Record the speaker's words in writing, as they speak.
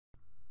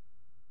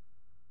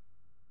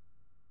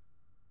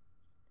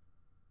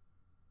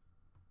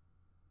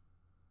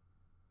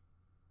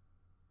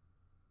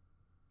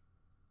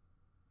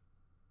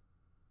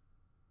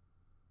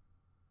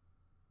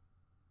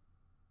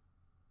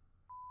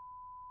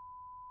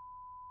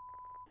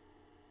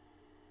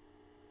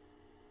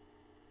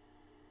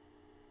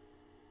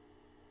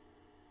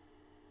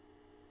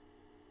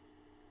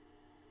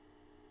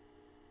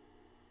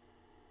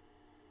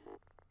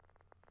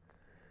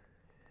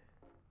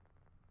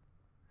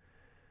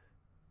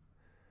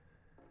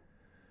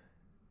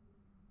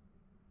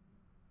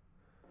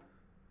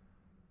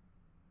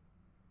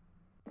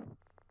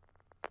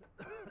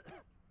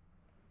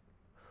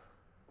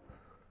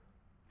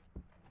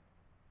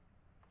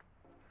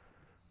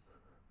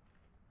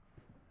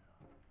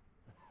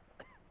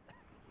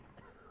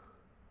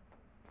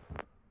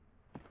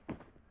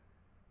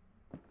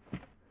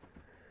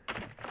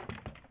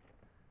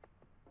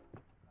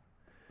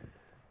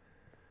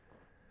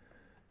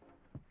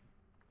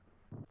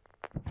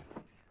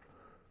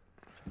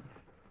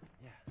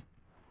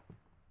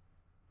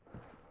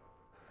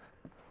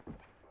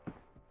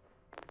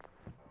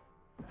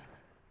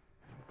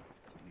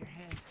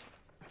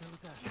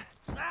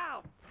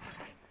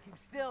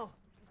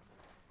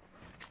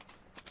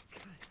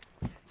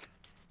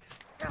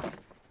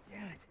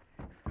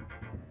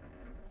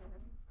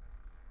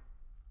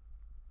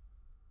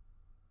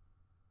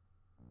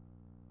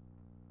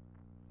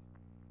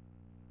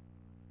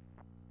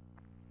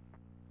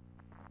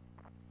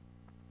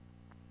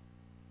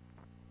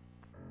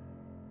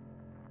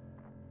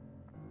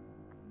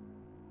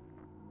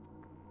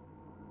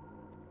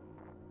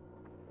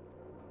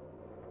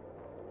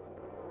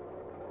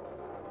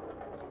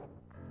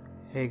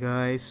Hey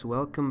guys,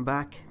 welcome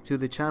back to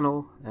the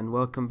channel and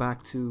welcome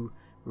back to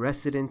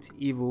Resident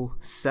Evil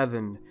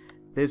 7.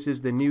 This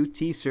is the new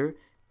teaser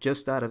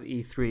just out of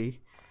E3.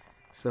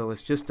 So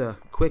it's just a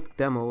quick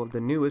demo of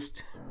the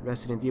newest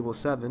Resident Evil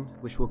 7,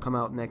 which will come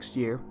out next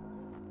year.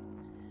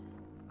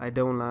 I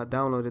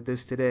downloaded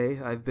this today.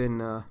 I've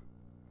been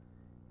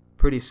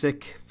pretty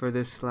sick for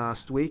this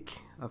last week.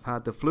 I've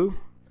had the flu.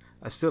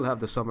 I still have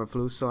the summer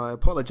flu, so I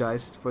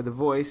apologize for the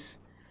voice.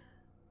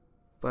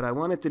 But I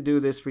wanted to do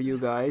this for you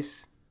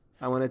guys.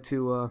 I wanted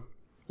to,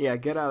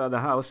 get out of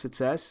the house, it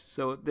says.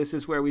 So this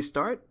is where we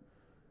start.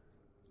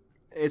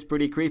 It's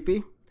pretty creepy.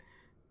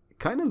 It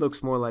kind of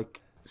looks more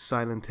like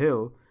Silent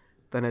Hill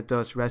than it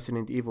does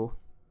Resident Evil.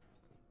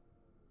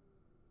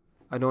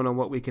 I don't know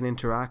what we can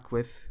interact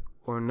with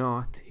or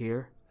not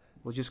here.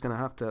 We're just going to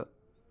have to...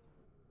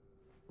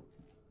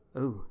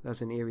 Oh,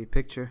 that's an eerie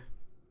picture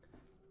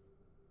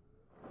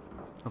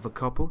of a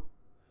couple,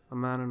 a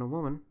man and a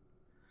woman.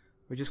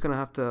 We're just going to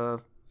have to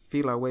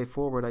feel our way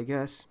forward, I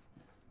guess.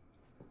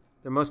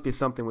 There must be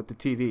something with the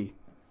TV.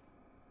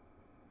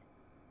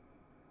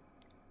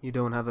 You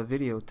don't have a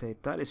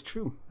videotape. That is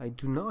true. I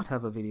do not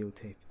have a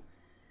videotape.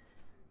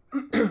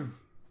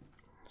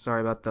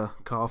 Sorry about the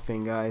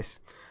coughing,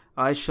 guys.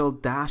 I shall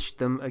dash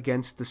them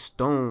against the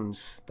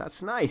stones.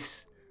 That's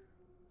nice.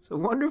 It's a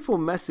wonderful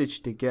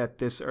message to get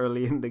this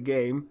early in the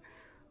game,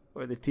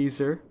 or the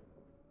teaser.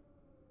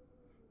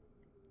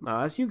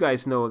 Now, as you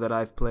guys know that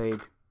I've played...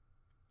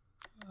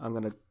 I'm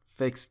going to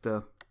fix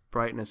the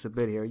brightness a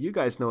bit here. You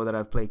guys know that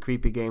I've played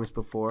creepy games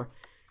before.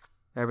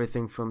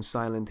 Everything from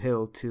Silent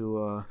Hill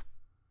to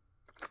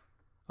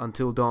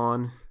Until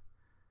Dawn,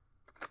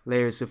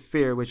 Layers of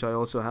Fear, which I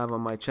also have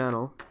on my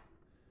channel,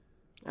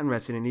 and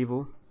Resident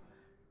Evil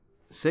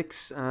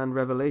 6 and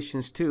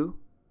Revelations 2,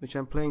 which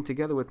I'm playing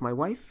together with my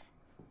wife.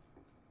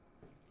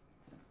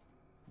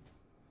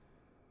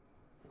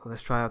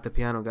 Let's try out the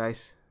piano,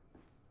 guys.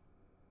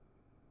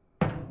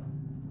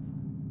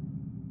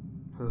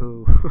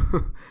 Ooh.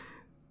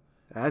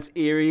 That's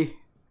eerie.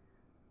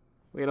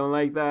 We don't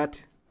like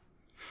that.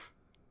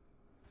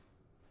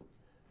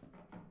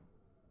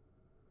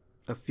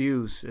 A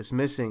fuse is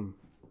missing.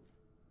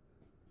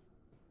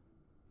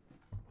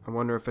 I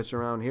wonder if it's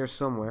around here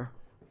somewhere.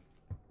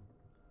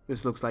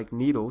 This looks like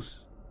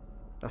needles.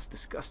 That's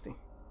disgusting.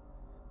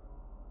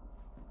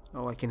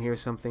 Oh, I can hear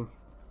something.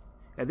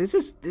 Yeah, this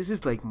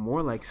is like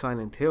more like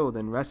Silent Hill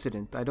than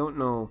Resident. I don't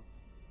know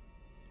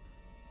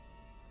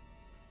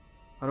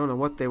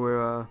what they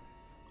were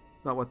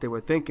not what they were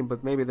thinking,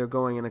 but maybe they're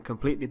going in a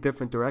completely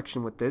different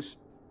direction with this.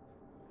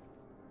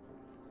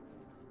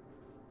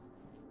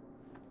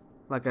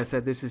 Like I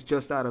said, this is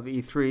just out of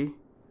E3,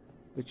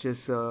 which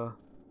is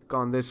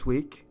gone this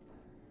week,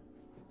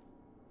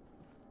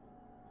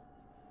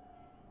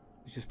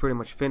 which is pretty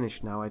much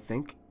finished now, I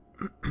think.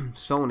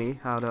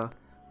 Sony had a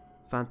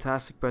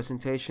fantastic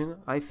presentation,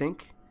 I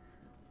think,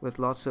 with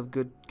lots of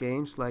good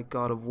games like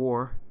God of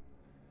War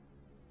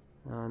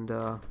and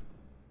a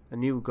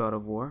new God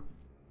of War.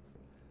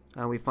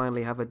 And we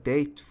finally have a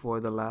date for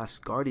The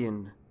Last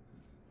Guardian.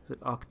 Is it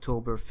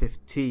October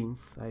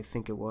 15th, I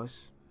think it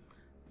was.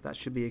 That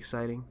should be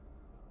exciting.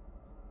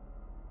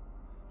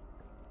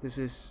 This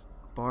is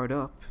barred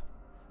up.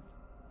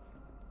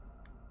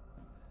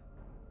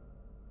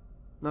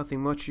 Nothing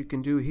much you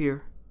can do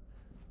here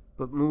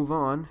but move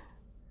on.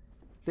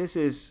 This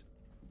is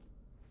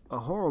a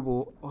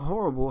horrible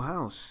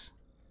house.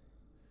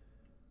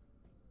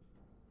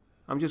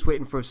 I'm just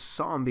waiting for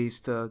zombies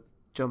to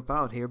jump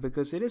out here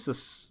because it's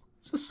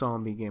a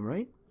zombie game,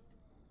 right?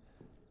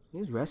 It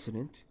is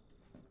Resident.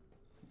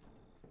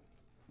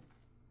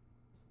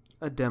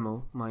 A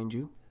demo, mind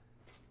you.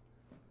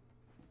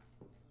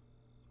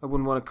 I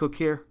wouldn't want to cook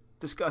here.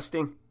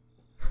 Disgusting.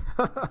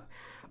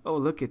 Oh,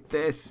 look at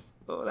this.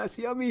 Oh, that's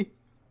yummy.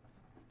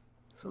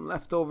 Some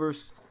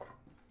leftovers.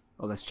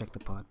 Oh, let's check the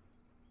pot.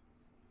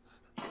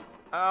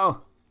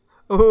 Ow.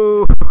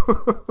 Oh.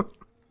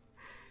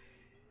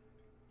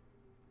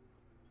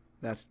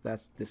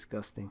 That's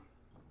disgusting.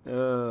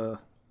 You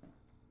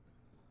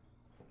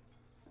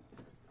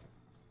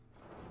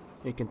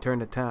can turn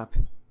the tap.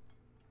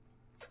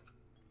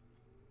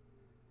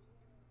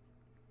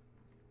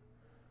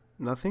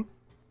 Nothing?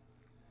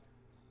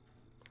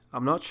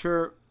 I'm not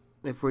sure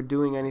if we're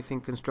doing anything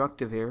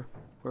constructive here.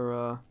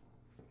 We're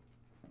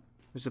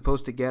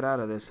supposed to get out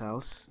of this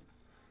house.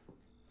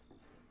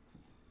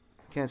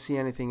 Can't see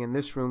anything in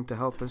this room to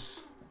help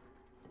us.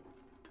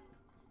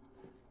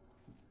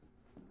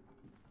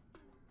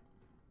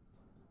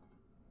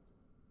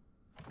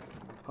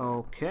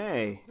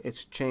 Okay,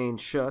 it's chained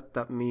shut.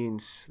 That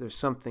means there's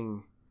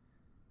something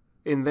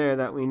in there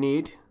that we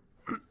need.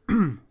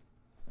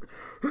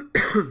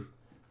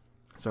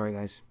 Sorry,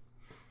 guys.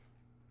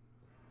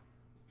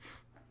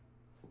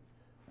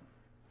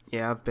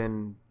 Yeah, I've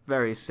been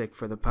very sick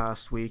for the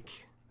past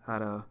week.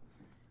 Had a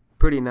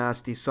pretty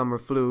nasty summer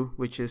flu,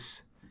 which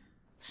is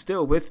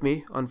still with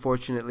me,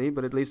 unfortunately,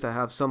 but at least I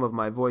have some of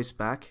my voice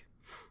back.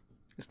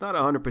 It's not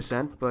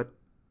 100%, but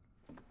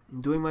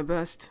I'm doing my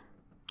best.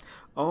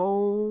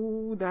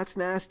 Oh, that's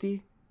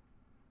nasty.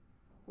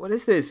 What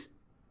is this?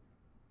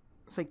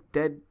 It's like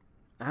dead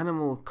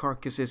animal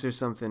carcasses or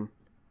something.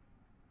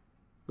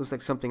 Looks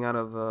like something out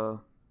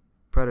of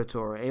Predator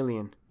or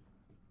Alien.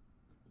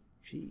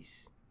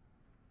 Jeez.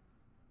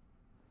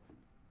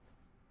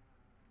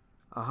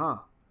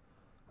 Aha.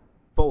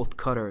 Bolt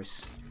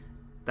cutters.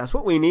 That's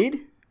what we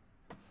need.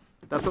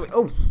 That's what we...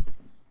 Oh!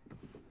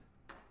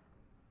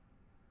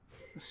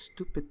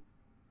 Stupid...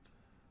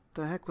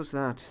 The heck was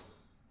that?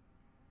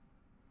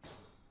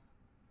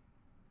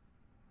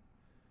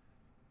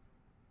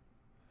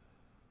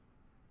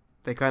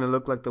 They kind of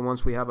look like the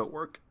ones we have at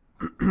work.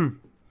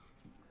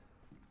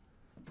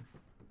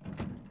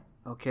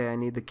 Okay, I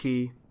need the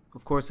key.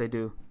 Of course I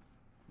do.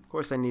 Of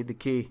course I need the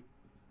key.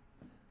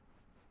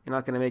 You're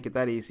not going to make it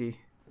that easy.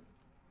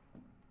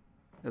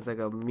 There's like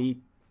a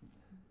meat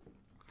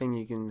thing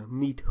you can...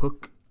 Meat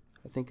hook,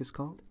 I think it's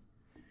called.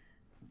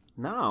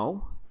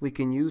 Now, we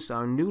can use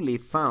our newly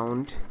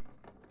found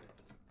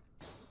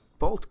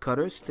bolt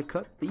cutters to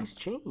cut these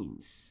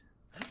chains.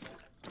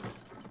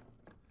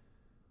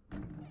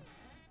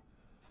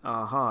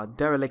 Aha,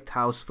 derelict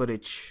house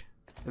footage.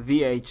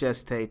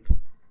 VHS tape.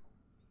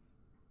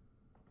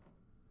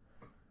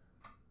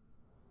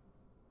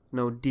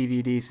 No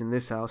DVDs in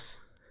this house.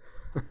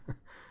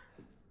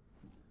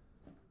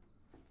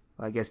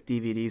 I guess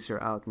DVDs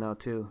are out now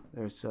too.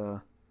 There's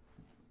now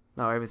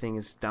everything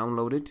is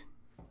downloaded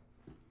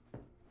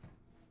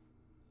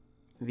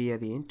via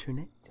the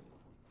internet.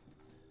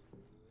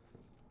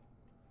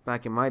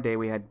 Back in my day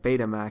we had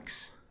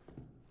Betamax.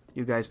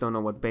 You guys don't know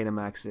what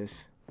Betamax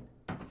is.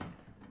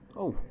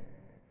 Oh.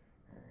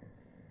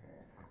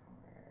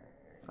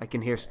 I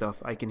can hear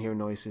stuff. I can hear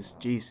noises.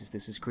 Jesus,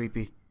 this is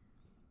creepy.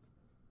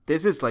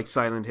 This is like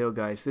Silent Hill,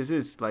 guys. This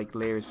is like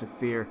layers of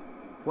fear.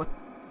 What?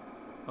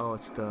 Oh,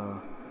 it's the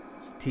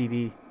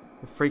TV.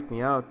 It freaked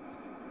me out.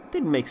 It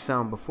didn't make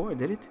sound before,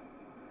 did it?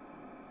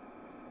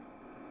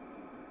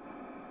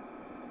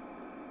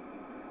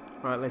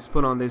 Alright, let's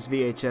put on this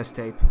VHS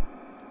tape.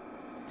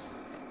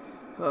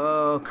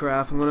 Oh,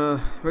 crap. I'm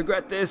gonna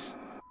regret this.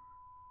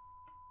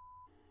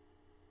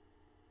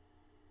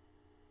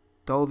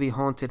 Dolby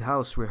Haunted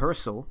House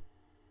Rehearsal.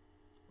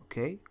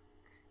 Okay.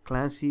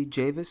 Clancy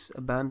Javis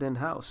Abandoned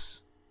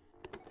House.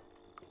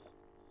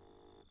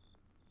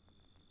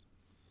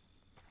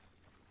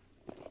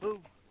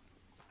 Who?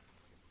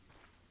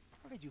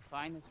 Where did you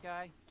find this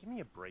guy? Give me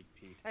a break,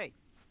 Pete. Hey,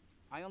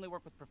 I only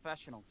work with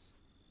professionals.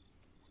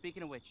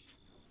 Speaking of which,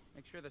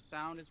 make sure the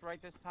sound is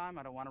right this time.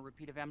 I don't want a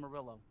repeat of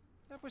Amarillo.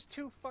 That was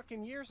 2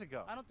 fucking years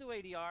ago. I don't do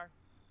ADR.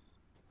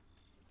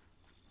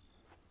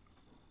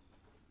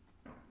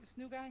 This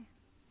new guy?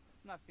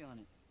 I'm not feeling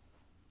it.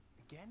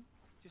 Again?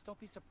 Just don't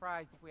be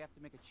surprised if we have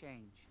to make a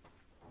change.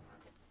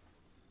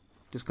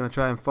 Just gonna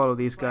try and follow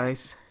these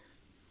guys.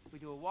 We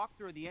do a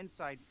walkthrough of the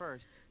inside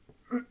first,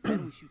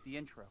 then we shoot the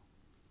intro.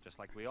 Just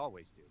like we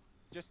always do.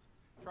 Just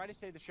try to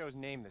say the show's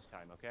name this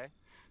time, okay?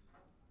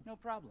 No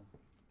problem.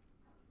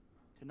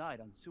 Tonight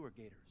on Sewer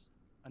Gators,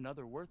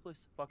 another worthless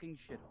fucking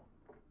shithole.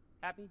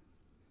 Happy?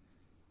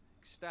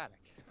 Ecstatic.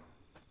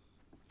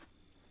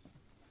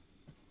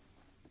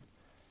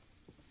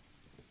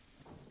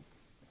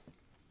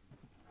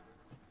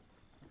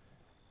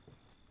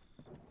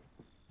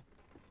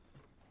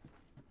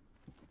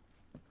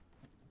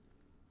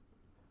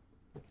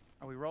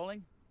 Are we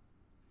rolling?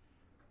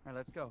 All right,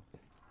 let's go.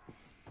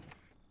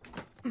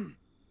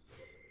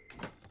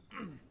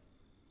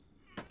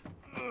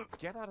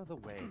 Get out of the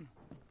way.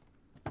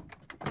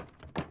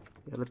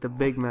 Yeah, let the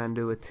big man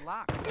do it.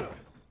 Lock.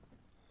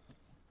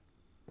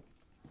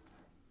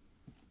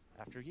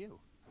 After you.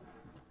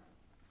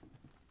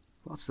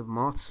 Lots of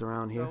moths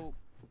around here. So,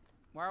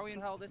 why are we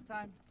in hell this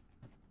time?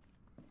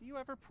 Do you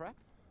ever prep?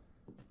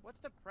 What's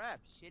the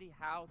prep? Shitty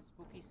house,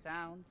 spooky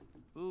sounds.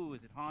 Ooh,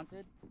 is it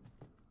haunted?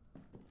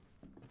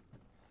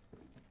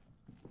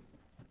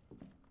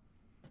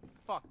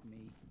 Fuck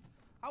me.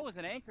 I was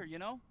an anchor, you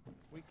know?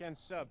 Weekend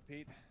sub,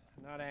 Pete.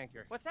 Not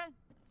anchor. What's that?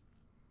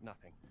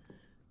 Nothing.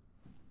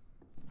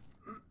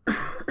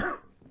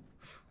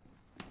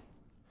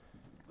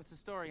 What's the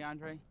story,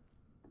 Andre?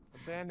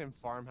 Abandoned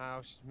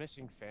farmhouse,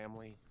 missing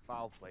family,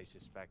 foul play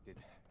suspected.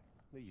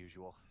 The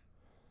usual.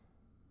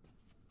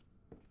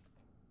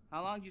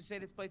 How long did you say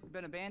this place has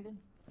been abandoned?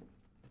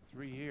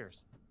 3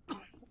 years.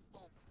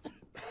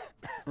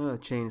 Oh, the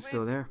chain's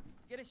still there.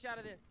 Get a shot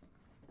of this.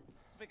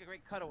 Let's make a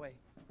great cutaway.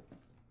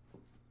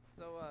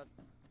 So,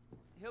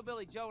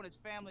 Hillbilly Joe and his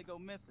family go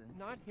missing.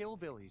 Not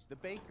hillbillies, the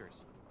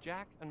Bakers.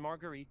 Jack and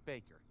Marguerite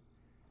Baker.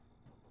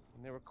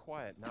 And they were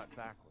quiet, not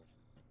backward.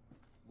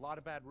 A lot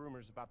of bad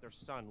rumors about their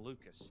son,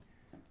 Lucas.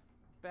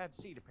 Bad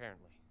seed,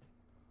 apparently.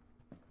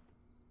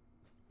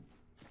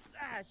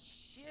 Ah,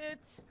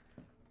 shit.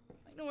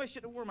 I know I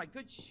should have worn my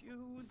good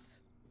shoes.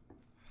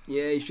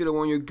 Yeah, you should have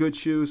worn your good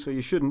shoes, so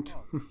you shouldn't.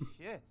 Oh,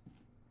 shit.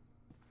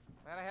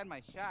 Glad I had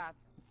my shots.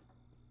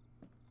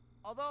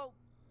 Although,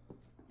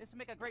 this would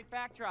make a great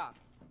backdrop.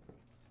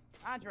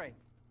 Andre,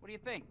 what do you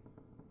think?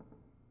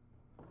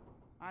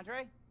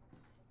 Andre?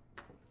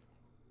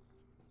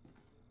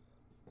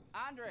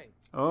 Andre?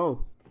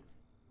 Oh,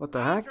 what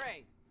the heck?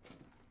 Andre!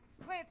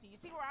 Clancy, you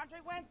see where Andre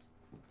went?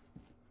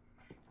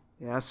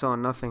 Yeah, I saw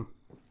nothing.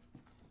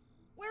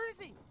 Where is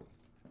he?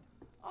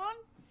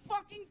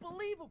 Unfucking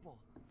believable.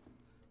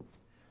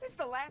 This is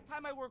the last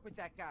time I work with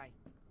that guy.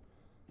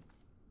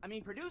 I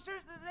mean,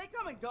 producers, they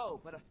come and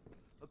go, but a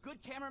good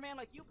cameraman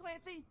like you,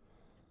 Clancy,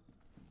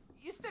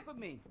 you stick with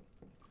me.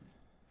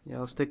 Yeah,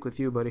 I'll stick with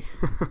you, buddy.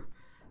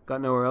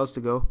 Got nowhere else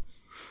to go.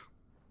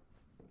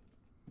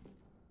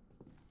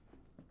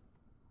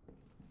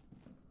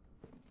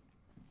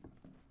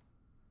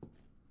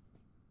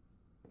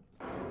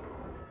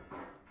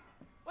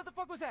 What the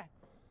fuck was that?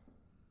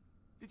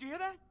 Did you hear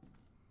that?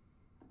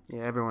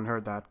 Yeah, everyone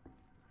heard that.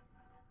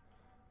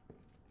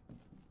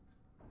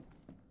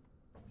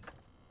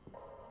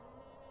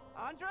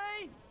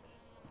 Andre?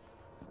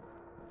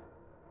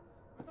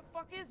 Where the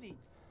fuck is he?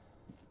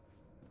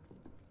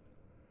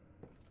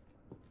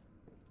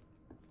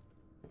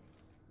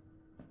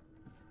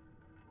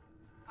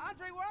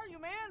 Andre, where are you,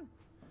 man?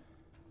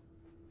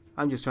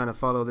 I'm just trying to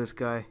follow this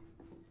guy.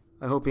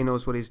 I hope he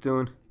knows what he's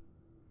doing.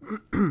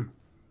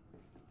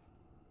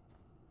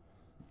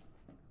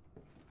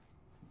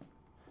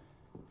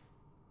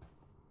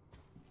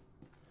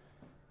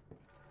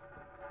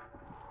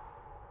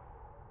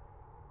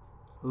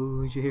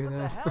 Ooh, did you hear What the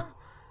that? hell?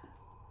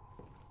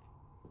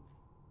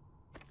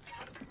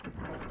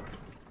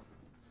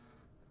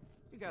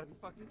 You gotta be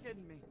fucking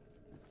kidding me.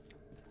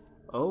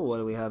 Oh, what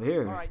do we have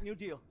here? Alright, new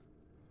deal.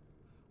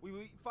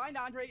 We find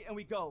Andre and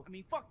we go. I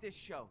mean, fuck this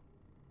show.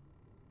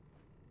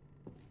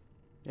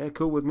 Yeah,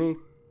 cool with me.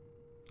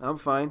 I'm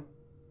fine.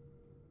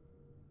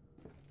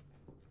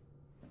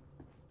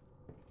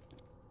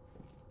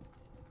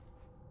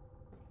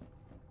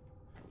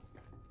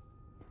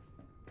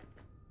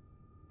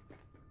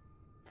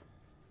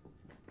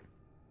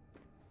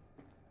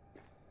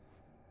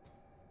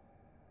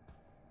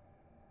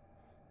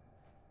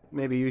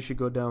 Maybe you should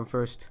go down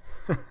first.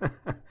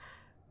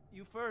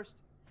 You first.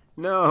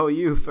 No,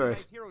 you Nice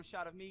first. hero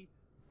shot of me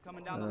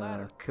coming down the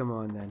ladder. Come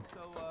on then.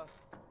 So,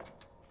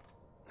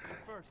 you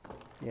first.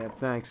 Yeah,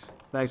 thanks.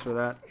 Thanks for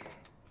that.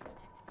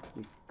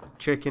 You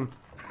chicken.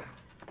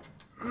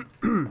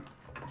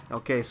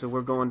 Okay, so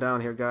we're going down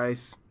here,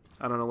 guys.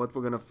 I don't know what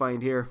we're gonna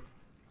find here.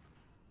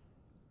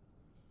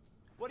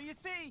 What do you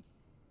see?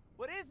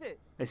 What is it?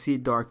 I see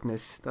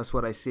darkness. That's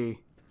what I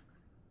see.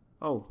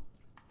 Oh.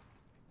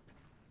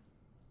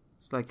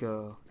 It's like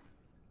a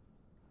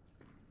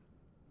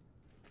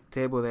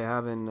table they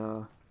have in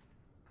the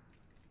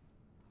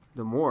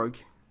morgue.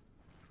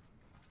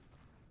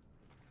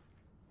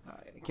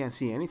 I can't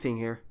see anything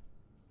here.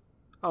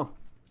 Oh,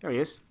 there he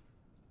is.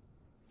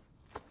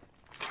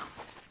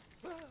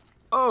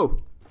 Oh!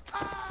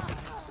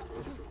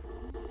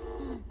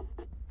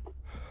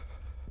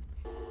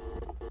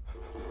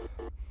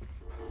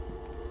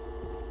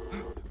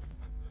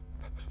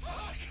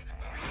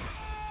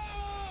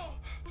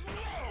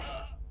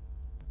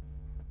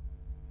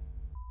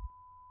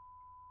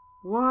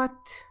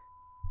 What?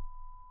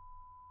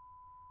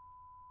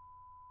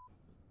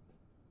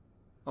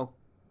 Oh,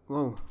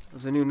 whoa,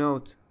 there's a new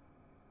note.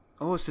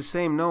 Oh, it's the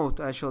same note.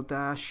 I shall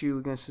dash you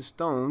against the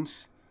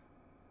stones.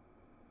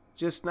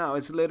 Just now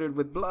it's littered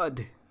with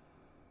blood.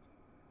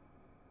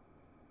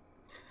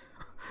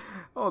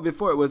 Oh,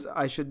 before it was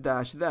I should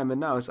dash them,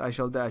 and now it's I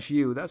shall dash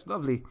you. That's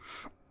lovely.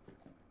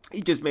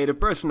 He just made it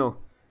personal.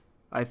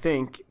 I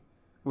think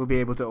we'll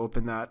be able to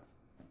open that.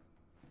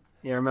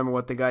 Yeah, remember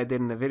what the guy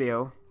did in the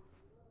video?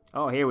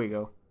 Oh, here we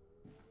go.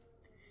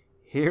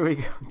 Here we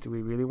go. Do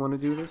we really want to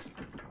do this?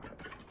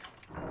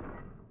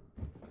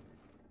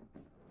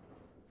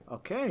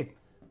 Okay.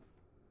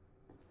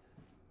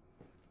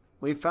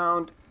 We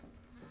found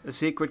a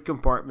secret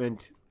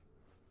compartment.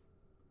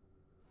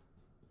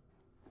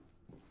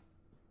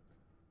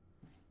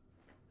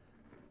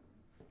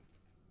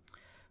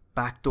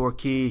 Backdoor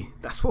key.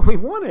 That's what we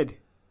wanted.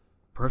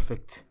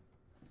 Perfect.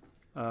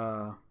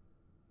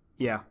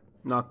 Yeah,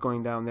 not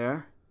going down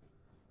there.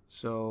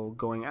 So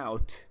going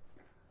out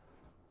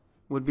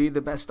would be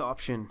the best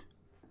option.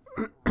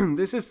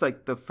 This is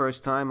like the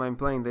first time I'm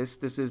playing this.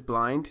 This is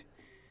blind.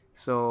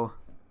 So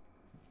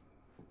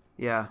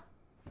yeah.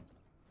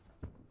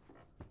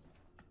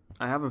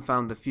 I haven't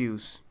found the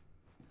fuse.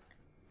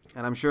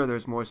 And I'm sure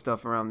there's more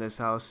stuff around this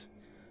house.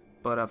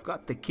 But I've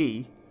got the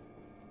key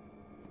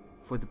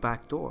for the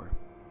back door.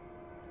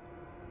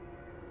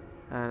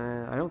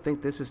 And I don't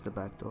think this is the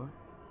back door.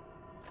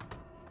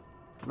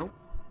 Nope.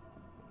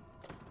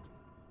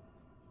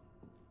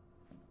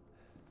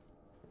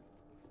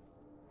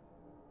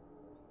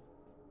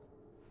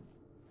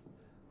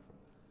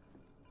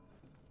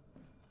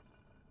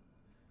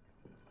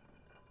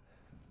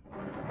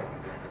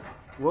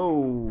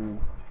 Whoa.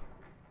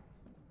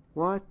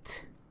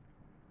 What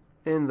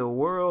in the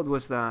world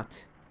was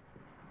that?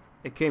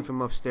 It came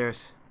from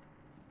upstairs.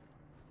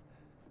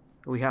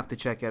 We have to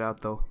check it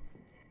out though.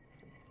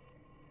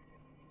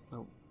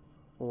 Oh.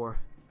 Or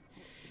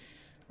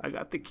I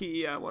got the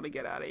key. I want to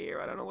get out of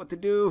here. I don't know what to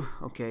do.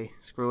 Okay,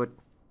 screw it.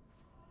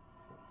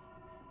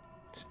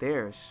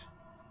 Stairs.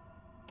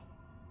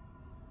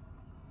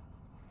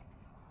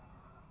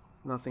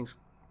 Nothing's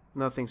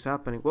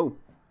happening. Whoa.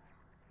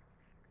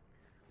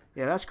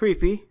 Yeah, that's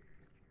creepy.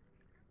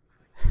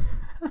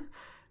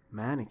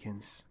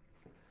 Mannequins.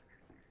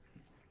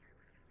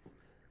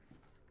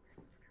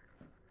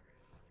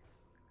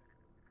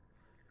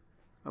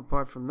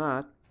 Apart from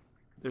that,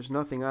 there's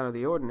nothing out of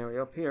the ordinary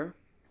up here.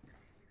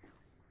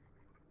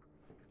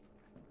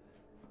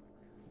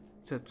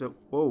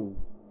 Whoa.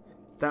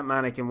 That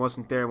mannequin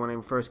wasn't there when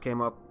it first came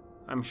up.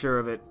 I'm sure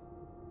of it.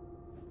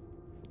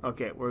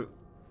 Okay, we're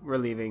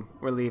leaving.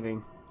 We're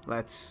leaving.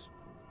 Let's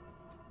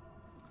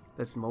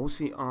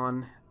mosey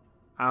on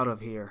out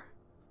of here.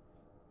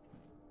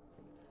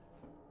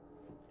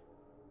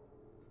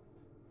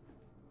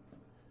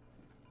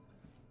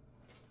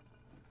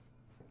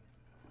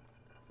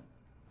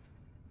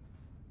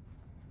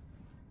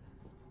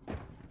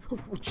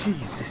 Oh,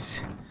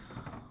 Jesus.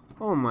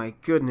 Oh my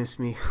goodness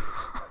me.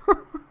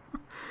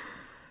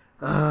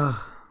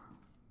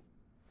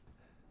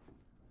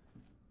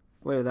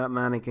 Where did that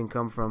mannequin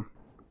come from?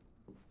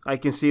 I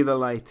can see the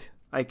light.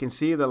 I can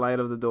see the light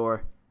of the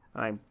door.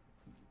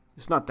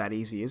 It's not that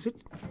easy, is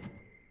it?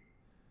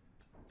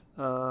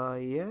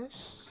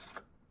 Yes.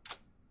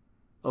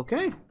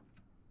 Okay.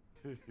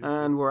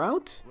 And we're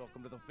out.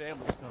 Welcome to the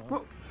family, son.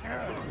 Whoa.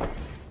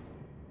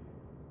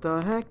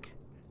 The heck?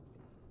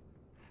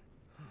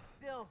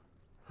 Still.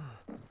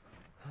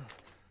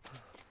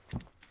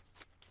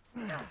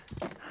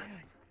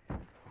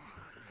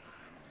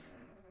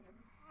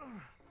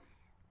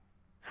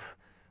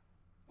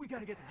 We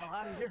gotta get the hell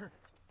out of here.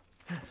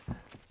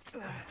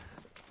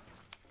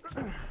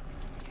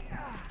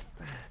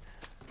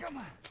 Come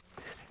on.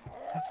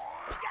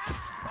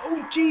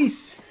 Oh,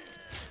 jeez.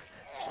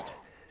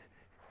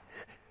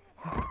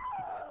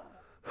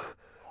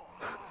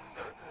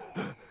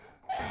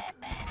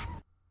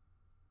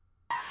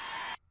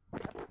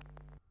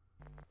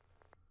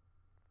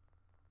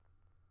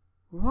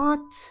 What?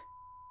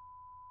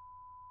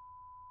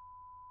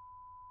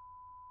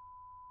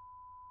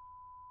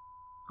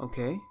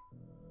 Okay.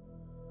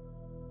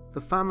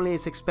 The family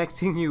is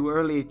expecting you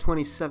early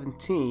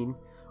 2017.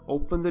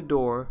 Open the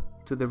door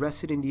to the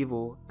Resident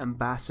Evil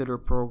Ambassador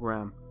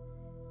Program.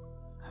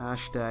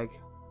 Hashtag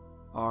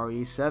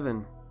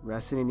RE7.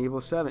 Resident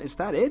Evil 7. Is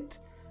that it?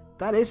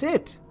 That is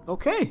it.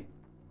 Okay.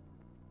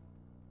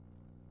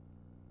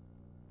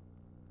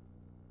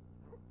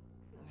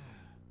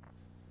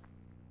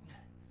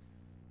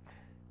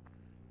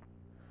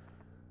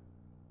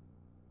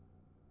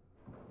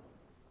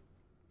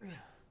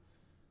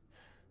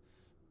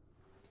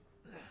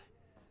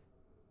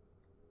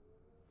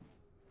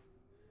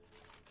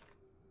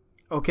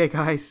 Okay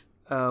guys,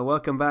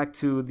 welcome back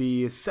to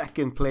the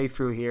second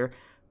playthrough here.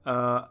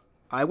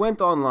 I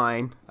went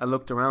online, I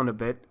looked around a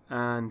bit,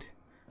 and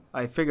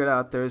I figured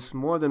out there's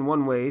more than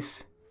one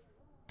ways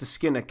to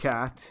skin a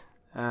cat.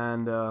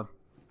 And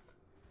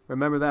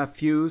remember that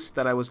fuse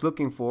that I was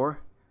looking for?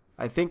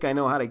 I think I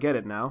know how to get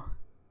it now.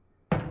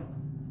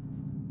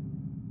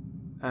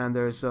 And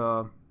there's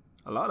a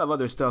lot of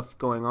other stuff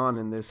going on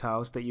in this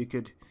house that you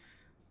can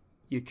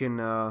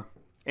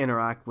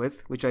interact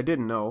with, which I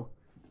didn't know.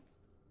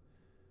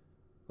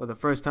 Well, the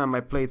first time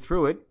I played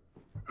through it,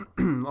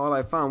 all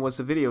I found was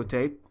a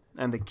videotape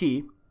and the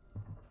key.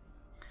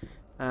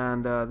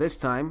 And this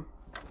time,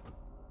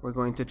 we're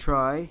going to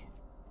try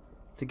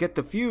to get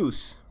the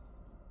fuse.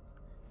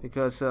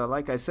 Because,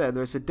 like I said,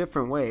 there's a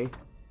different way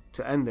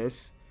to end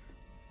this.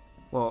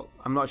 Well,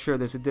 I'm not sure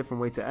there's a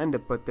different way to end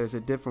it, but there's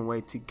a different way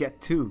to get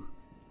to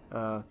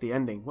the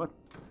ending. What?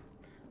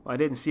 Well, I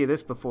didn't see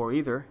this before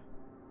either.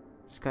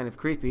 It's kind of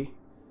creepy.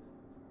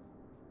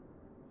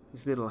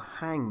 This little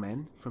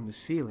hangman from the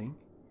ceiling.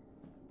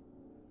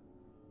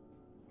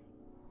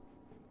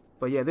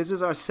 But yeah, this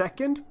is our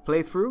second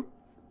playthrough.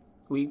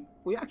 We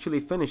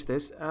actually finished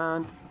this,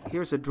 and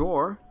here's a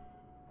drawer.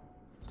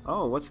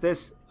 Oh, what's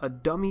this? A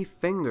dummy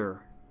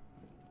finger.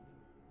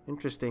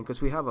 Interesting,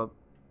 because we have a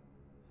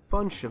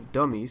bunch of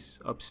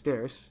dummies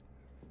upstairs.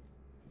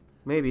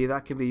 Maybe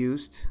that can be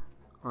used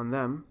on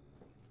them.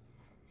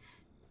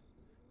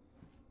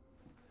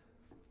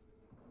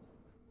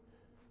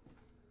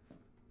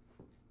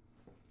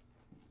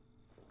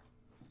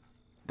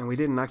 And we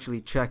didn't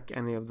actually check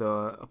any of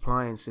the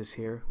appliances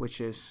here,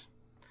 which is...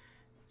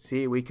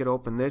 See, we could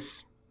open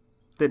this.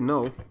 Didn't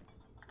know.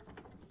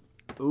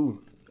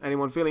 Ooh,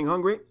 anyone feeling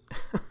hungry?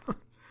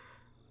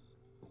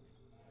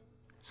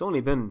 It's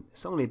only been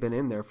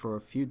in there for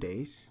a few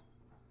days.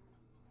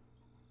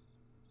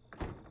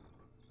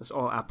 It's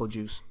all apple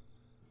juice,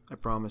 I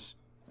promise.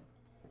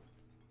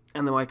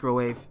 And the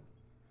microwave.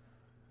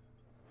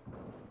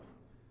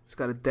 It's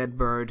got a dead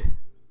bird.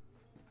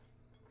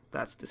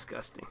 That's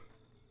disgusting.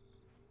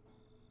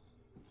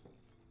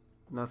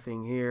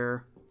 Nothing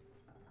here.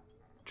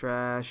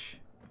 Trash.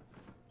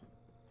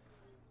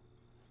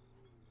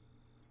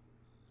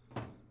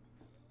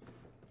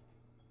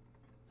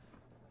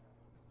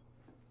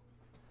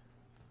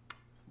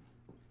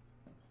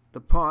 The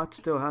pot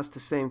still has the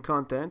same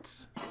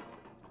contents.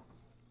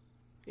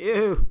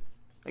 Ew!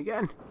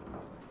 Again.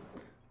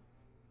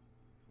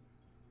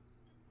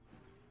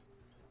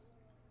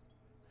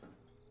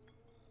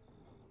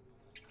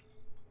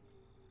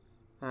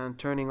 And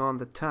turning on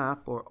the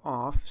tap or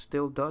off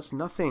still does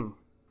nothing.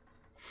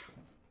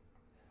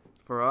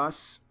 For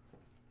us,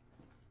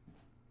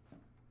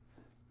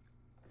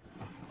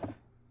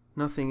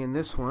 nothing in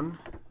this one.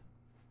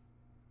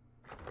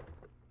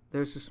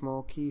 There's a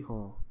small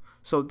keyhole.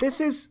 So this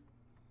is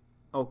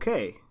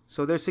okay.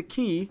 So there's a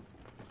key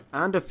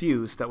and a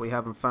fuse that we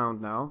haven't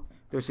found now.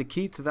 There's a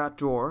key to that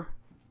drawer,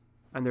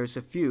 and there's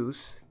a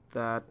fuse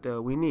that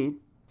we need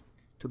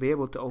to be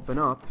able to open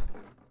up.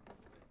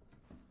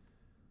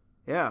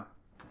 Yeah.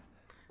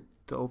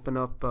 To open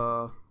up,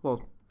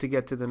 well, to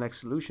get to the next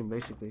solution,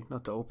 basically.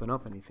 Not to open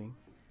up anything.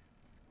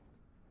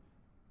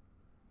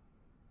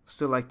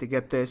 Still like to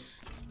get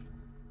this.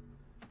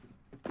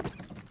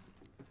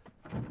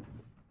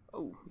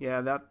 Oh,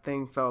 yeah, that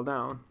thing fell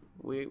down.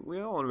 We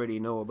already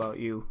know about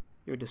you.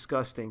 You're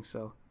disgusting,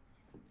 so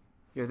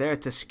you're there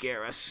to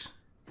scare us.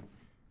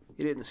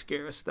 You didn't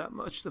scare us that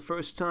much the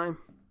first time.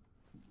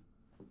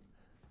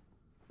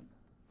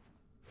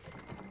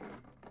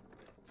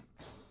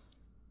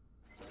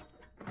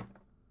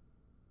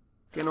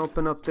 Can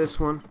open up this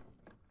one.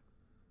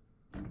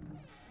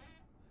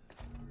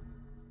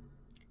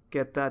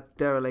 Get that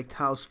derelict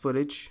house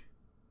footage.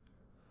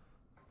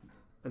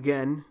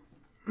 Again.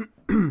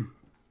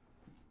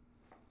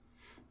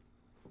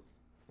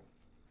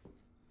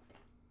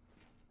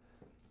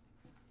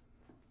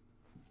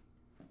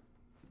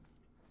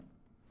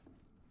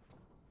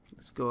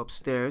 Let's go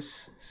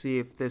upstairs, see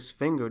if this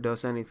finger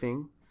does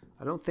anything.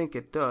 I don't think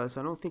it does.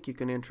 I don't think you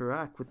can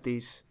interact with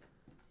these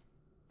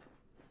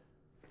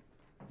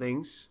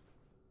things.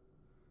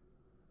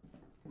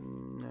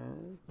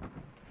 No.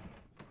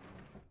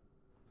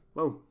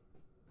 Whoa,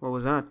 what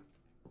was that?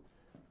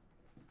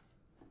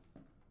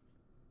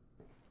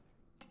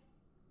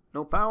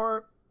 No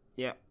power?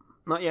 Yeah,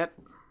 not yet.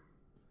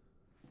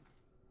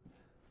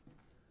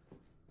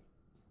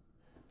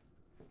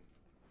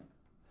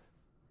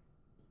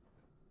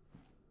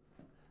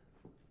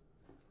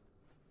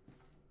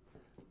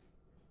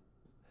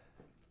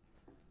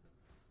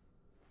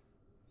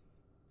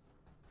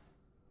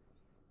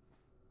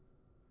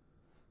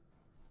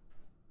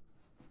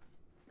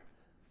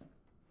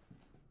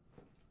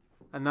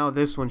 And now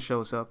this one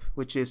shows up,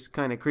 which is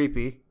kind of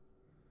creepy.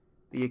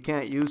 You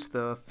can't use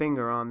the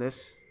finger on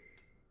this.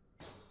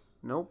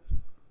 Nope.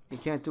 You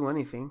can't do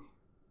anything.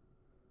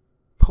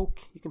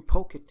 Poke. You can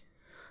poke it.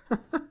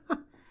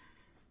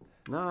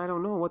 No, I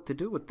don't know what to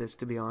do with this,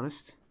 to be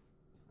honest.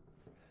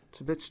 It's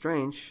a bit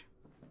strange.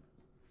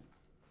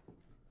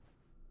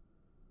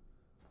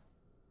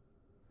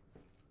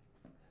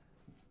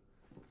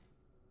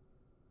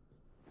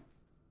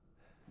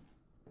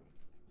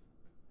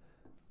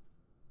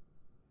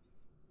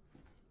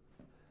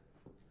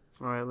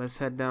 Alright, let's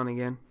head down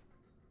again.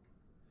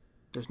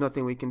 There's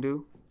nothing we can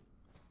do.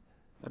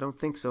 I don't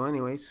think so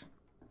anyways.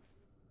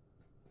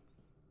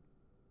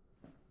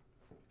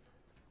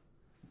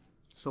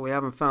 So we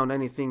haven't found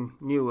anything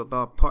new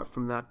apart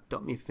from that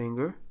dummy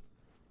finger.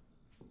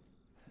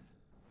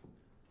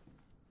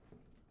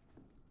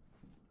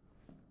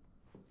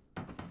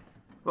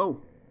 Whoa!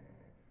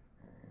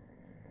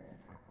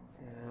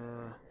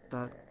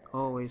 That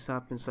always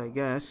happens, I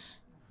guess.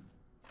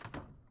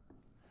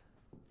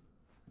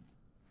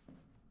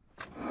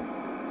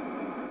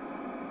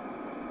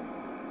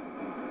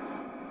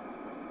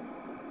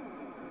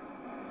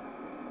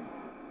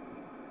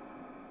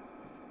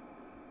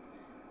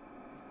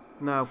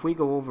 Now if we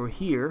go over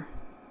here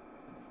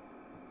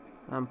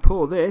and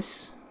pull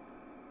this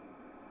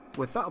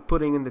without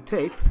putting in the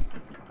tape,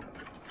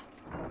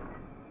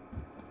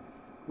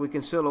 we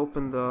can still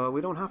open the...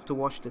 we don't have to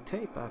wash the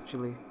tape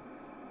actually.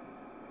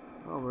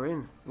 Oh, we're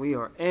in. We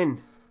are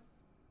in.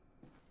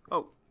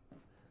 Oh.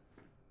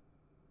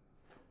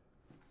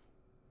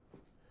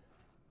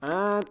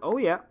 And, oh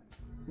yeah,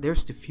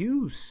 there's the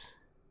fuse.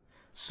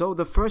 So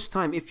the first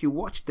time if you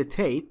watch the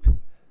tape,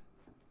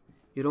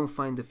 you don't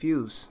find the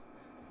fuse.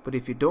 But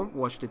if you don't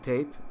watch the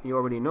tape, you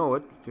already know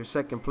it, your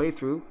second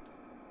playthrough,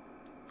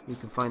 you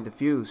can find the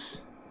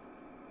fuse.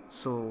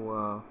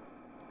 So,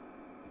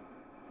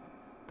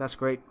 that's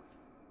great.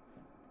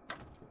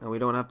 And we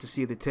don't have to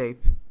see the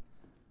tape.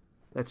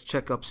 Let's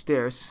check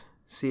upstairs,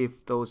 see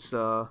if those,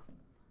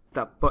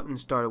 that button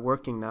started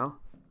working now.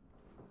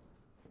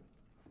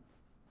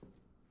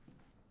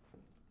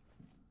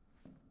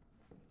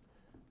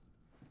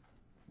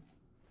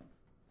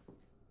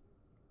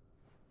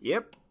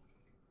 Yep.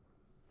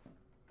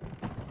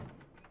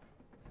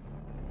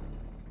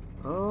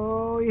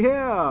 Oh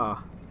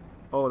yeah.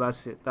 Oh,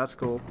 that's it. That's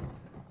cool.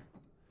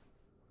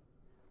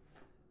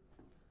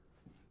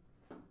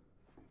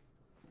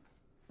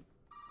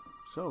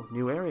 So,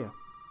 new area.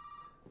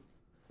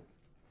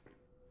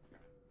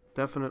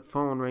 Definite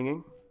phone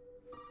ringing.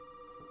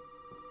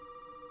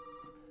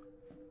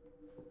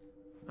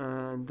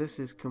 And this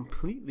is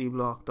completely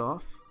blocked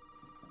off.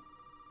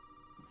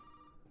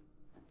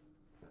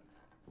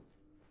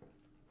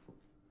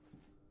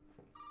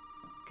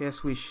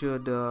 Guess we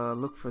should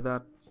look for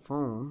that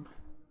phone.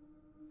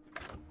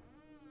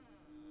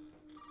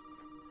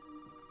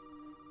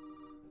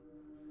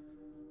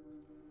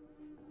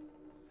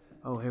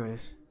 Oh, here it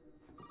is.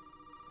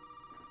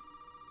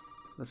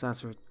 Let's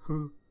answer it.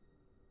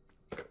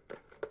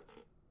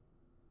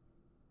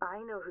 I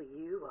know who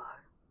you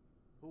are.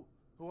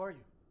 Who are you?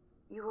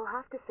 You will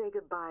have to say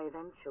goodbye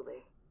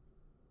eventually.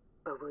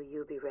 But will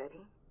you be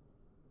ready?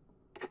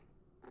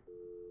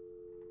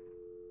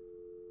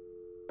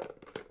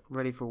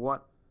 Ready for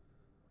what?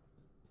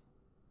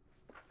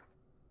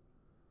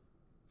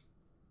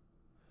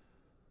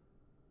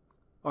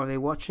 Are they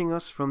watching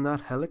us from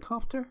that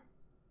helicopter?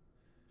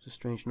 It's a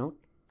strange note.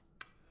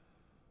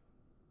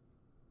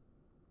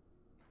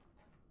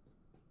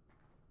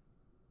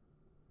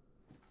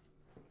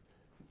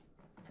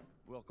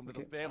 Welcome to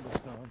the family,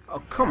 son.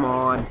 Oh, come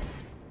on.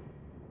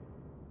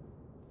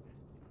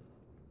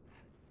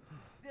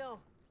 Still.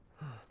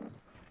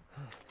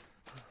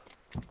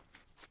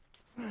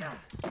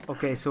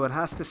 Okay, so it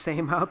has the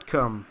same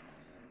outcome.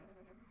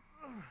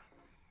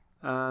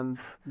 And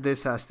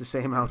this has the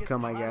same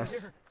outcome, I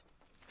guess.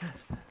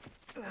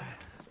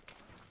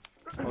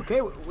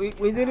 Okay,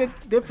 we did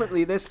it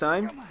differently this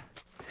time.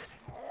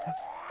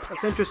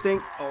 That's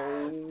interesting.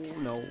 Oh,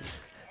 no.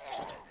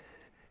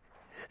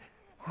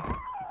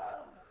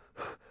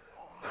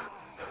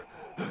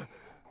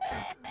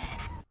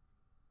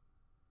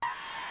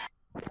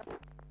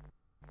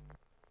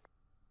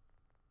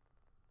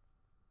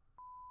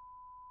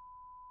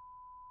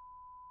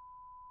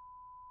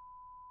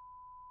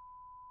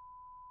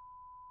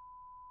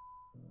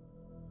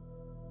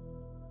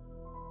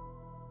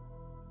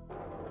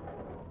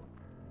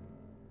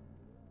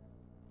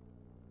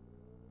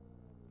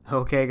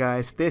 Okay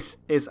guys, this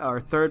is our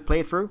third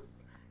playthrough.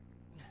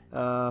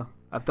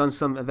 I've done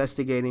some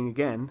investigating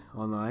again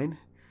online,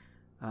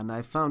 and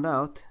I found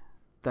out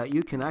that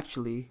you can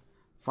actually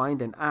find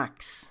an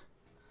axe.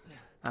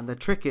 And the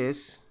trick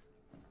is,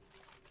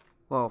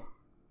 well,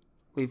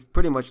 we've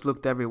pretty much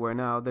looked everywhere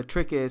now. The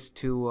trick is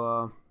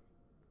to,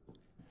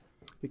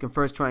 we can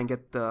first try and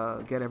get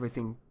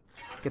everything,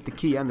 get the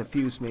key and the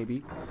fuse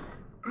maybe.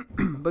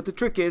 But the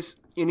trick is,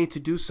 you need to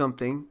do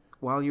something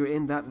while you're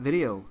in that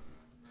video.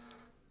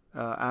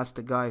 Ask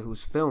the guy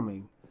who's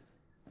filming.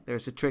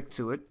 There's a trick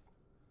to it.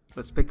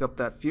 Let's pick up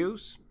that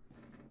fuse,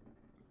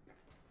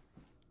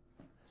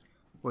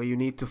 where you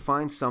need to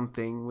find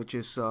something which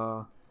is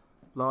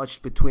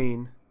lodged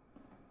between,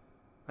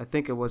 I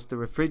think it was the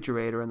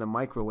refrigerator and the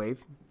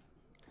microwave.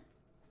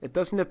 It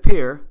doesn't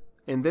appear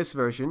in this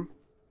version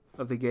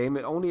of the game.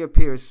 It only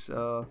appears,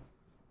 let's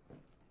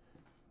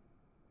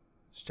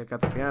check out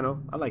the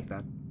piano. I like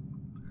that.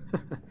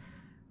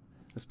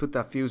 Let's put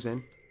that fuse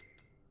in.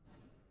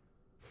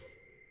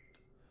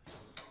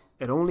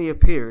 It only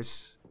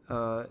appears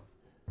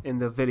in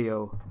the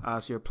video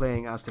as you're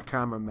playing as the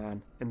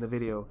cameraman in the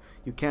video.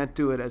 You can't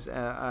do it as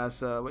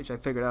which I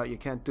figured out, you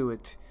can't do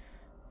it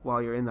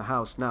while you're in the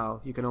house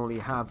now. You can only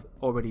have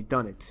already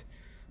done it.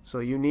 So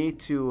you need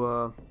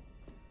to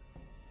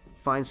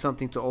find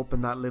something to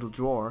open that little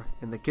drawer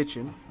in the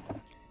kitchen.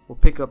 We'll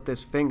pick up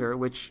this finger,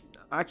 which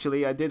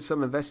actually I did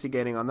some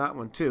investigating on that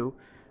one too,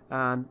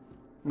 and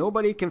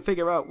nobody can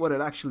figure out what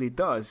it actually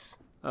does.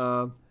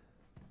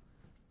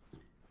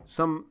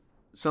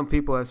 Some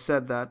people have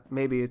said that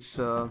maybe it's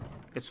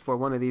for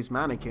one of these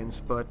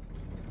mannequins, but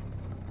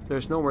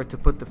there's nowhere to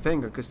put the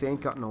finger because they ain't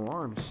got no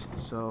arms.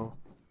 So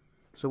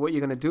what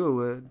you're gonna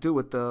do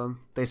with the?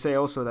 They say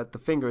also that the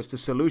finger is the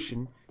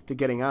solution to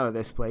getting out of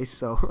this place.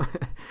 So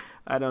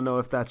I don't know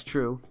if that's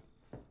true.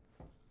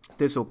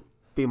 This will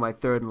be my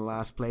third and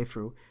last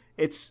playthrough.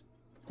 It's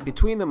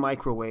between the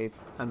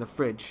microwave and the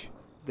fridge.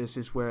 This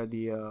is where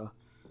the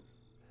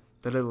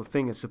little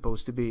thing is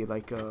supposed to be,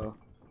 like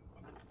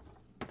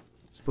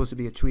supposed to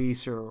be a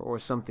tweezer or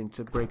something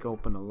to break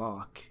open a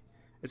lock.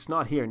 It's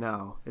not here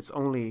now. It's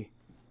only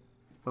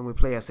when we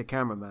play as a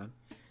cameraman.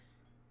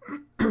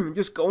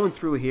 Just going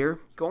through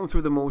here, going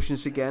through the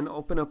motions again,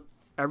 open up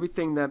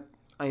everything that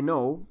I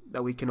know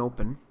that we can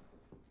open.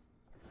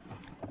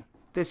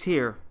 This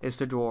here is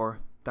the drawer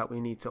that we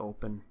need to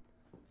open.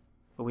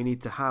 But we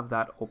need to have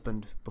that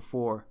opened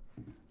before.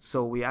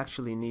 So we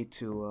actually need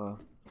to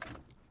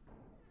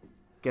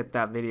get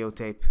that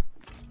videotape.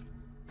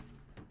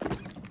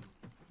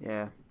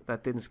 Yeah,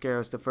 that didn't scare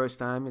us the first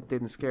time. It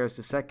didn't scare us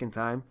the second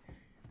time.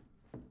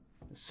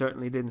 It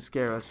certainly didn't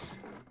scare us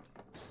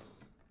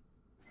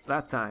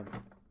that time.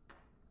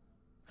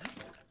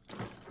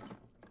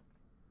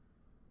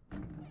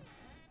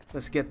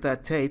 Let's get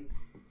that tape.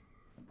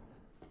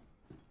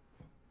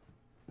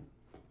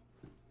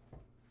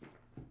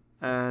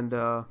 And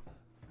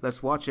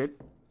let's watch it.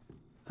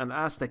 And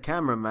ask the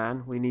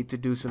cameraman, we need to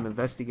do some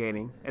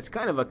investigating. It's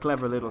kind of a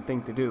clever little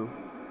thing to do.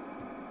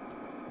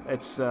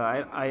 It's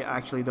I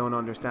actually don't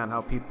understand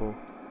how people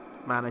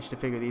manage to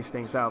figure these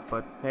things out,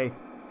 but hey,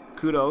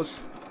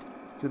 kudos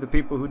to the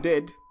people who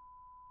did.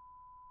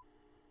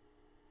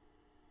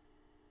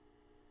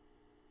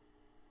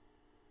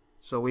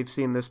 So we've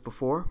seen this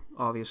before,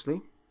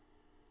 obviously.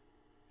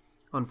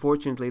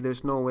 Unfortunately,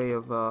 there's no way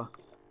of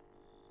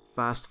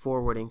fast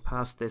forwarding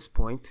past this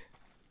point.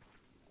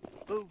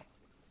 Boo.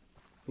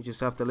 We just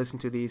have to listen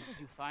to these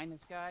Did you find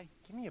this guy?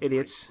 Give me a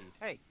idiots. break,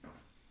 Steve. Hey,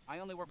 I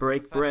only work with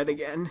break bread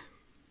professionals.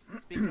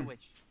 again. Speaking of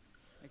which,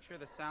 make sure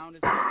the sound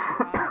is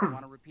I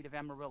want a repeat of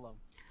Amarillo.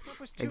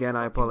 Again,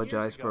 I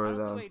apologize for I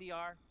don't the do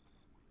ADR.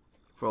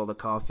 for all the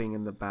coughing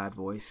and the bad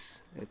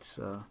voice. It's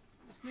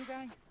This new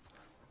guy?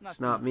 it's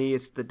not me,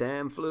 it's the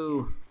damn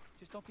flu.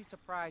 Just don't be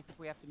surprised if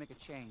we have to make a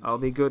change. I'll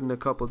be good in a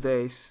couple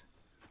days.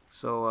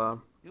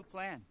 So New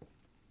plan.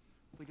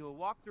 We do a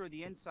walkthrough of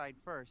the inside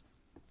first,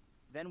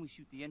 then we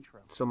shoot the intro.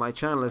 so my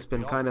channel has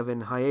been kind of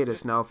in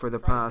hiatus now for the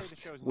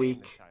past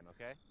week.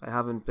 I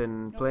haven't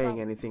been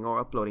playing anything or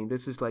uploading.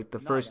 This is like the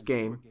first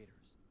game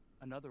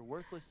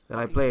that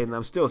I played, and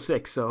I'm still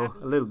sick, so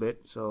a little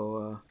bit.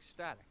 So,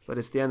 but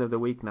it's the end of the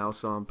week now,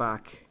 so I'm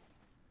back.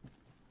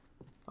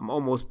 I'm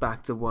almost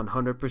back to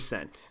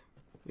 100%,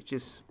 which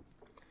is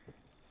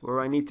where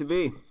I need to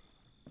be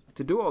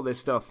to do all this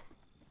stuff.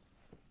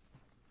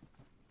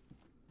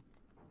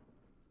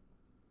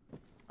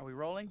 Are we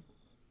rolling?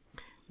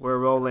 We're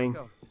rolling.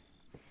 Go.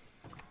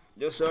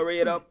 Just hurry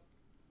it up.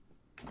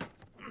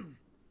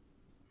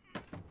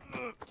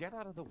 Get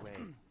out of the way.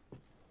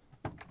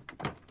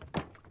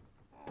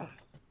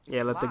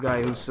 Yeah, let the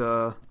guy who's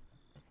got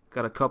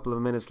a couple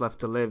of minutes left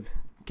to live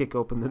kick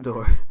open the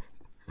door.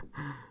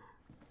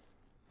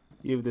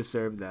 You've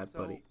deserved that, So,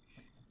 buddy.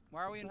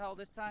 why are we in hell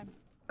this time?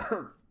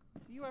 Do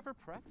you ever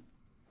prep?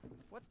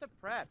 What's the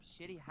prep?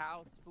 Shitty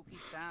house, spooky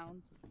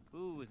sounds?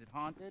 Ooh, is it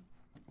haunted?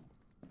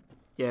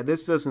 Yeah,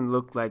 this doesn't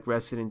look like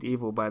Resident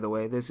Evil, by the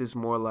way. This is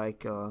more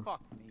like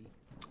Fuck me.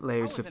 Layers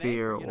I was of an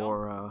Fear anchor, you know?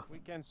 or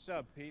Weekend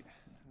sub, Pete.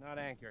 Not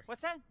anchor.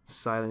 What's that?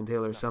 Silent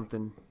Hill or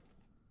something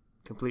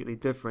completely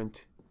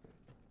different.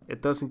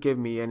 It doesn't give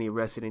me any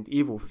Resident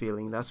Evil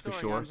feeling, that's for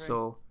Story, sure. Andre.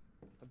 So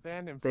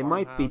Abandoned they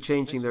might be farmhouse,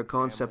 changing their missing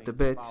concept a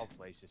family, bit. Foul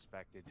play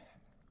suspected.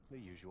 The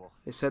usual.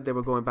 They said they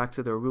were going back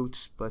to their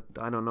roots, but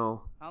I don't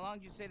know. How long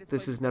did you say this This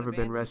place has has never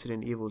been abandoned?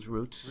 Resident Evil's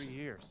roots, 3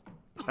 years.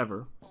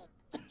 ever,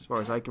 as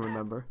far as I can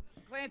remember.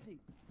 Clancy,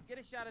 get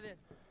a shot of this.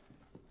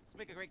 Let's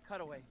make a great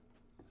cutaway.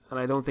 And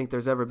I don't think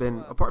there's ever been,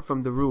 apart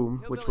from The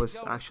Room, which Hillbilly was Joe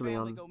and his actually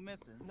family on go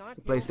missing. Not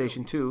the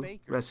PlayStation Hillbilly, 2,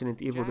 Baker.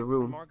 Resident Evil Jack The and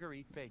Room.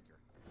 Marguerite Baker.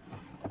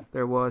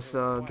 There was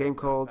a game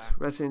called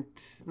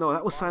Resident... No,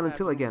 that was Silent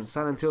Hill again.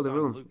 Silent Hill The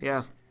Room.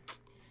 Yeah,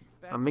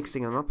 I'm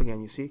mixing them up again,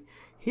 you see.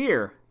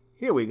 Here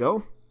we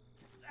go.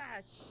 Ah,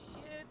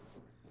 shit.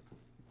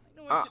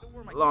 I know I Ah, should've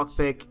worn my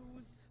lockpick. shoes.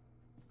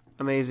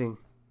 Amazing.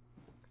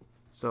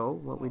 So,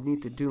 what we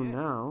need to do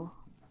now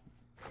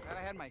Glad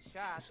I had my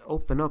shot. is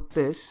open up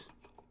this.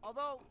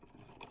 Although,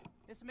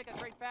 this would make a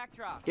great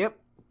backdrop. Yep.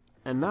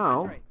 And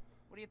now, Andre,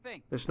 what do you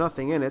think? there's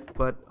nothing in it,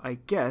 but I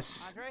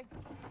guess, Andre?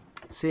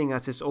 seeing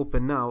as it's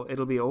open now,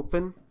 it'll be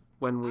open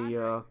when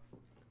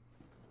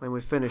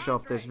we finish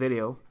off this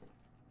video.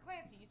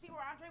 Clancy, you see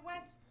where Andre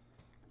went?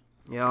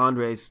 Yeah,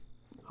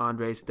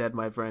 Andre's dead,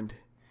 my friend.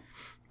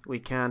 We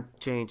can't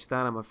change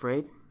that, I'm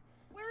afraid.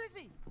 Where is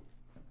he?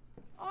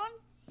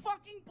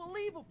 Unfucking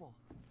believable.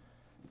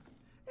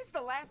 This is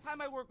the last time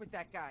I work with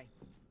that guy.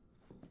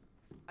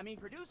 I mean,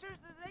 producers,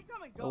 they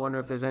come and go. I wonder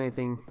if there's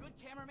anything Good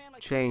cameraman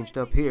like changed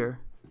Clancy, up here.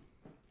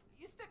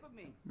 You stick with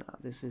me. Nah,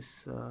 this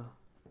is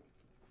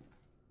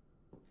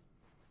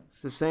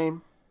it's the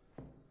same.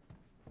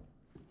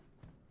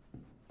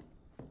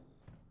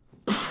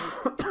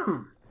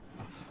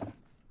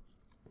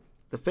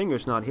 The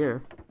finger's not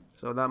here,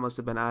 so that must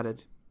have been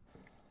added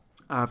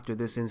after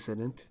this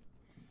incident.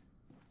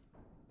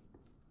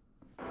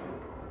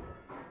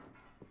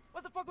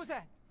 What the fuck was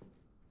that?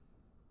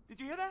 Did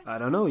you hear that? I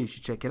don't know, you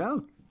should check it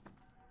out.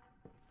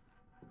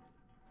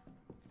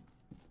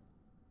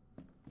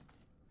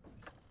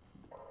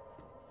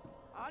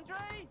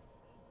 Andre?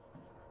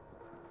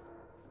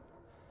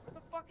 Where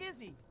the fuck is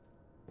he?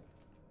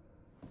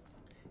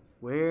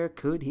 Where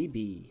could he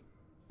be?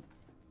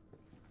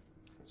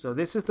 So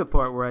this is the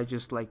part where I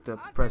just like to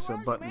Andre, press a where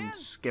are you, button, man?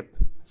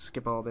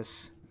 skip all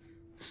this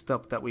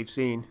stuff that we've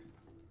seen.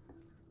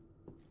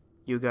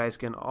 You guys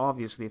can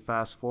obviously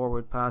fast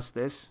forward past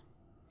this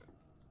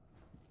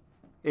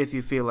if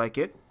you feel like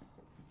it.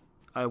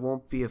 I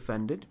won't be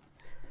offended.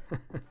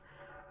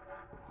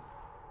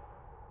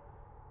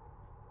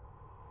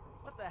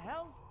 What the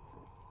hell?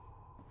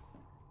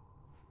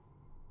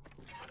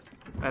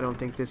 I don't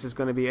think this is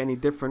going to be any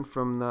different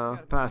from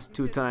the past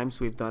 2 times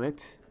we've done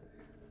it.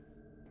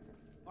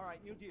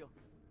 Alright, new deal.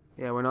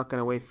 Yeah, we're not going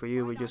to wait for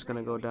you. We're just going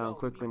to go down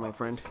quickly, my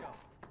friend.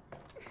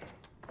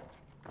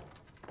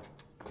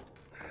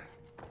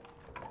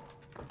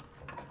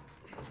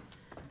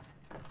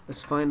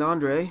 Let's find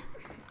Andre,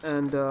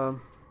 and the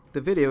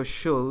video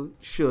should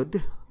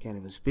can't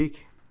even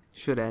speak,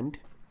 should end.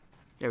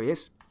 There he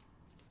is.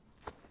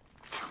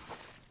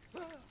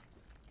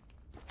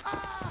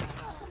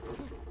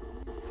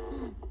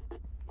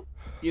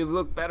 You've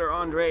looked better,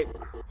 Andre.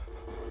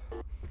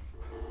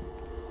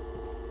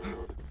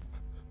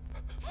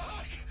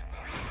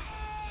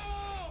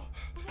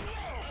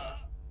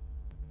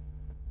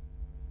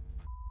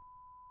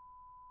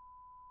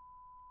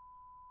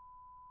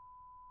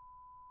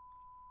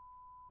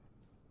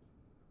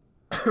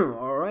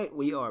 Alright,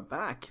 we are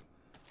back.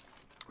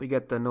 We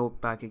get the note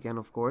back again,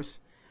 of course.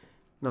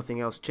 nothing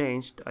else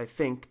changed. I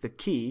think the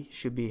key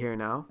should be here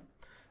now.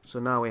 So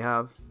now we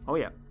have, oh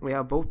yeah, we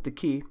have both the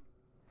key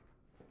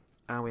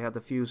and we have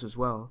the fuse as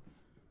well.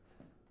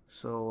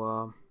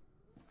 So,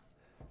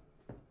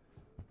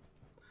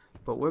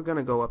 but we're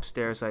gonna go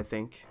upstairs, I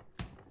think,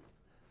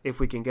 if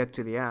we can get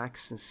to the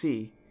axe and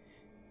see.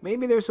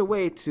 Maybe there's a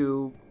way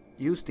to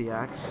use the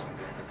axe.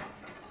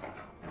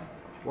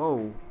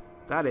 Whoa,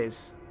 that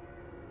is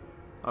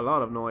a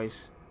lot of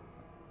noise.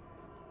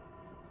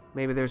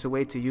 Maybe there's a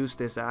way to use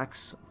this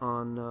axe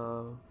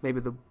on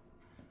maybe the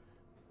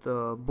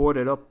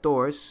boarded up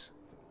doors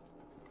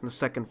on the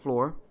second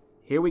floor.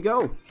 Here we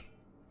go.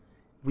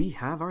 We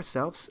have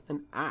ourselves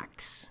an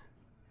axe.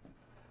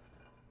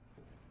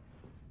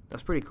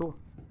 That's pretty cool.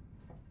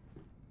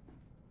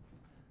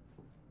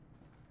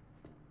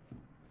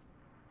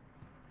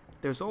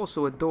 There's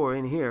also a door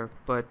in here,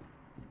 but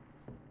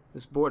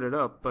it's boarded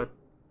up, but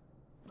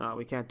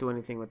we can't do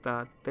anything with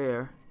that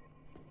there.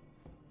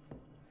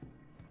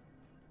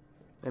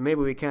 And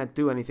maybe we can't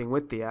do anything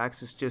with the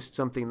axe. It's just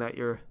something that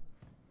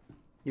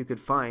you could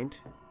find.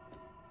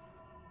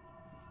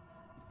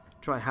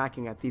 Try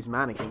hacking at these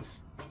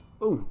mannequins.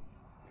 Ooh.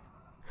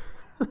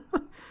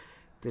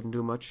 Didn't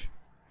do much.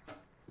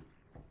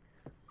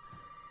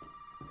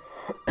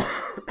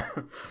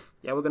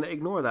 Yeah, we're gonna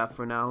ignore that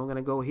for now. We're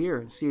gonna go here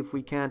and see if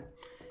we can't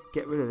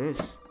get rid of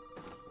this.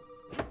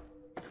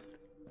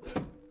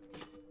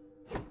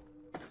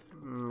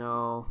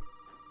 No.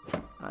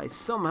 I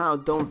somehow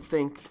don't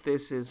think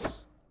this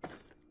is...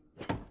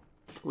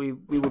 We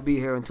will be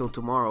here until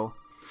tomorrow.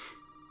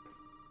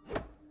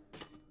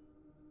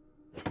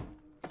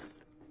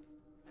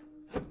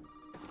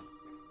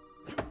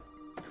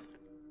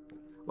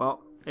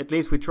 Well, at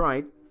least we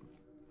tried.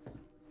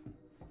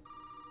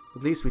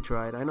 At least we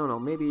tried. I don't know.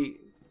 Maybe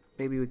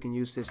we can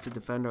use this to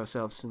defend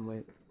ourselves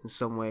in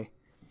some way.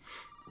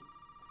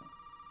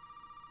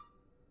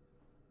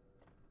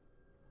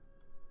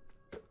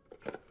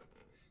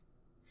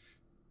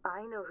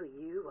 I know who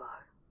you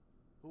are.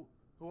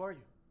 Who are you?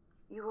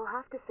 You will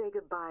have to say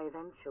goodbye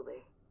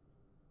eventually.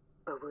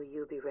 But will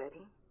you be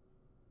ready?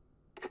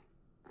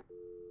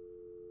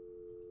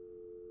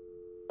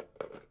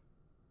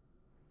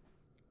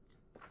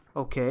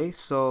 Okay,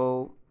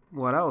 so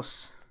what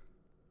else?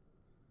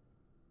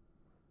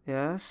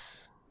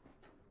 Yes.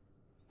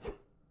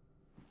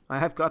 I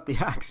have got the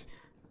axe.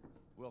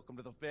 Welcome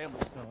to the family,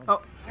 son.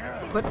 Oh,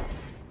 but...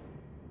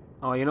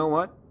 Oh, you know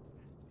what?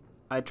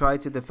 I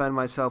tried to defend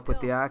myself with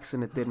the axe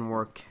and it didn't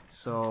work.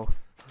 So...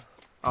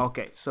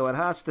 Okay, so it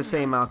has the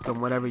same outcome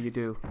whatever you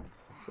do.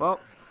 Well,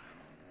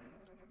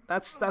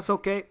 that's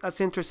okay. That's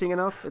interesting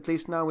enough. At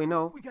least now we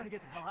know. We gotta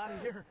get the hell out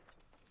of here.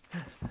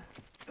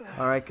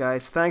 Alright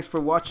guys, thanks for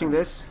watching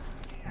this.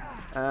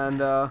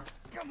 And I'll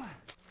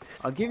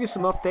give you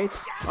some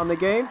updates on the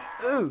game.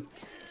 Ooh.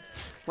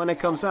 When it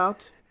comes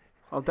out.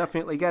 I'll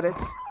definitely get it.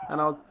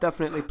 And I'll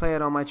definitely play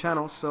it on my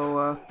channel.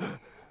 So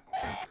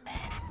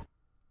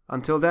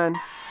until then,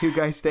 you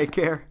guys take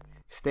care.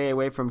 Stay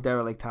away from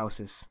derelict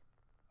houses.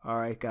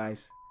 Alright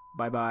guys,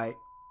 bye bye.